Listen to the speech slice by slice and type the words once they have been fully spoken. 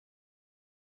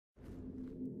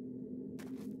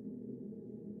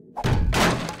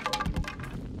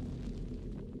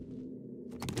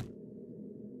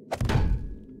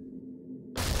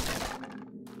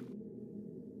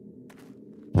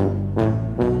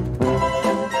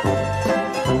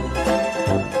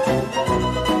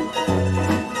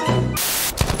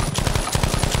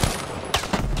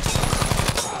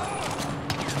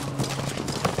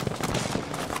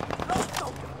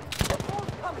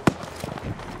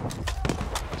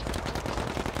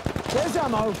Here's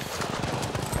ammo.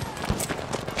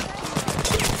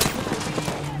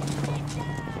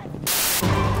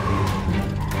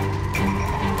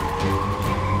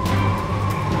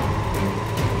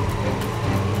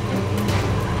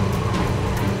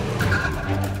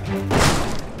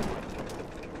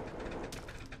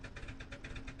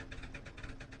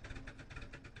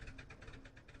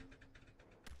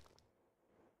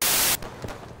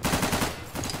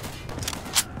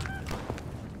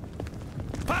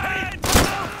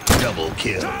 Double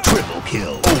kill, triple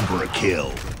kill,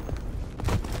 overkill.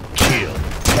 Kill,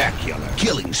 tacular,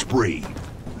 killing spree.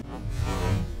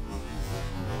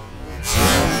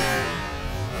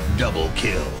 Double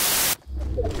kill.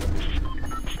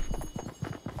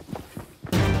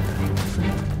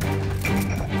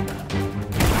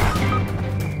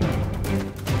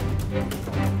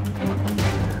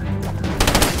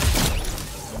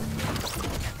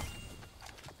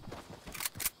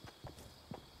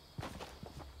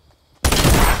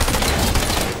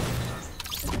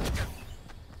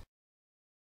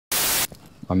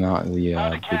 I'm not the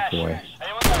big boy.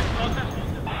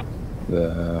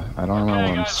 I don't know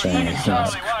what I'm saying.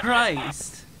 Jesus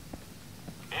Christ!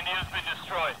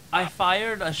 I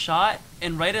fired a shot,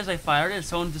 and right as I fired it,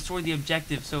 someone destroyed the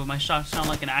objective, so my shot sounded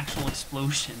like an actual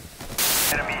explosion.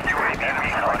 Enemy UAV in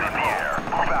the air.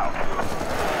 Move out.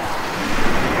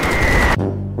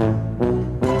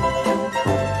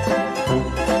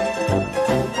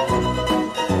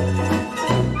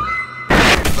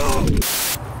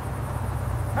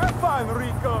 Have fun,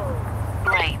 Rico.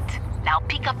 Great. Now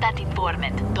pick up that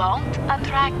informant. Don't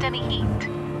attract any heat,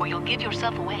 or you'll give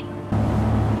yourself away.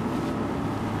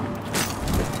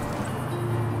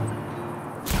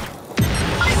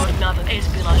 You're not an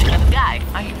espionage kind of guy,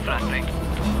 are you, Franklin?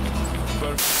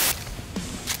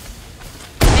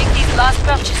 Make these last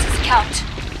purchases count.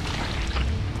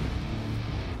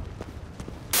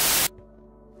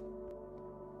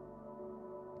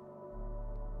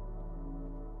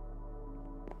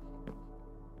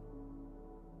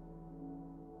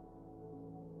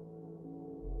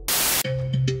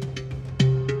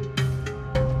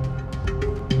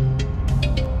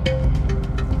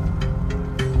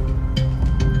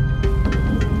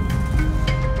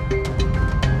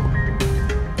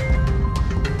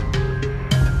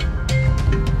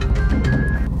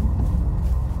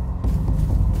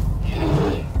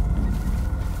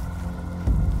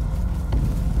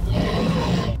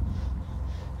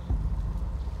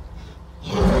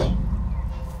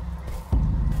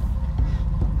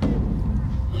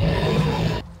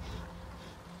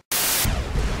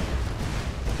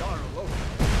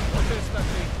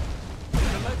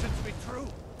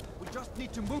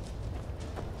 Need to move.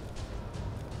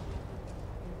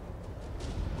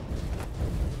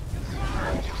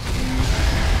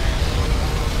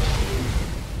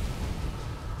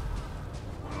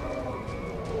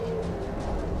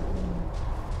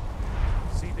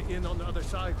 See the inn on the other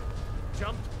side.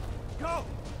 Jumped. Go!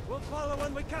 We'll follow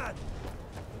when we can.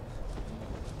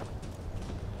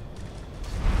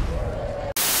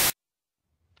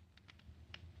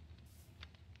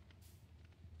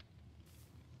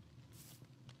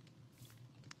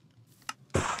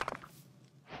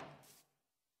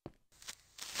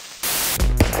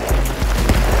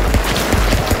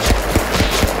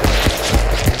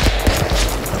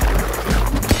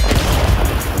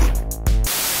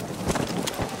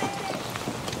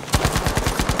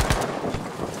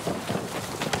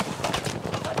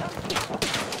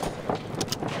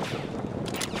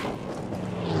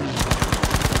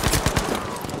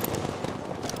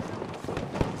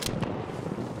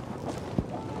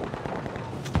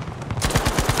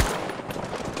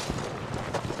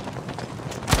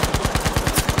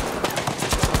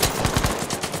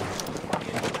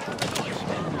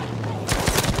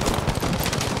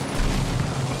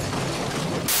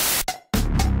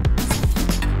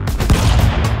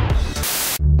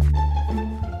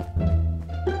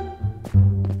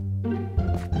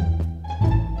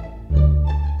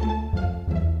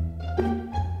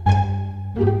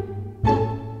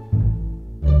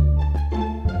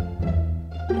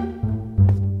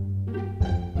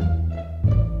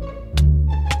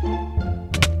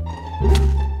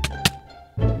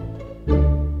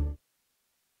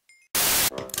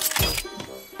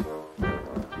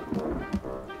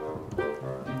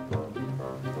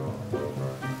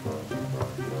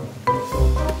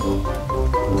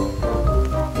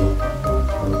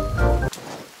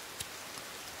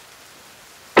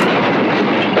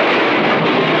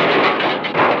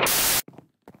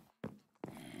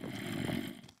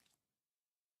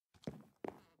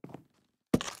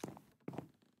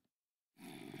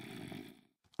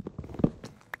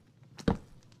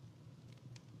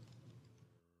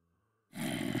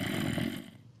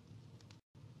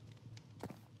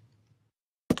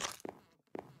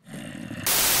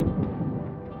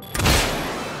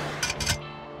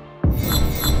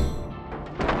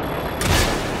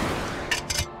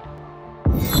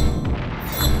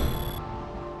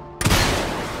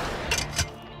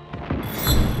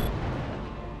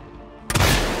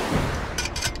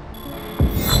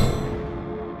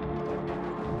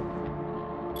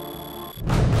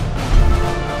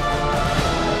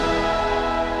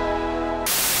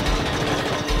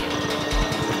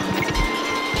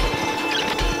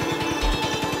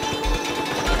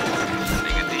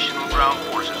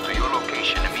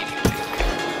 position immediately.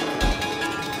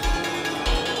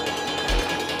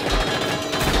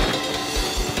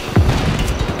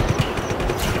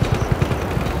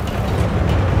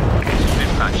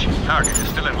 Dispatch, target is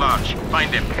still at large.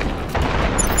 Find him.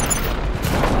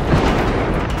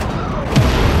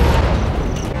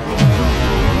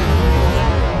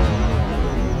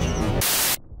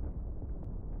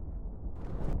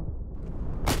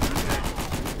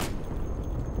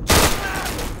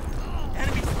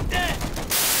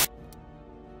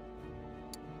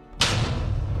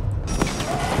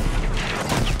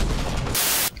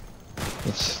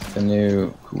 It's the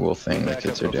new cool thing the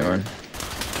kids are doing.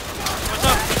 What's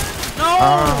up? No!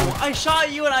 I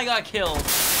shot you and I got killed.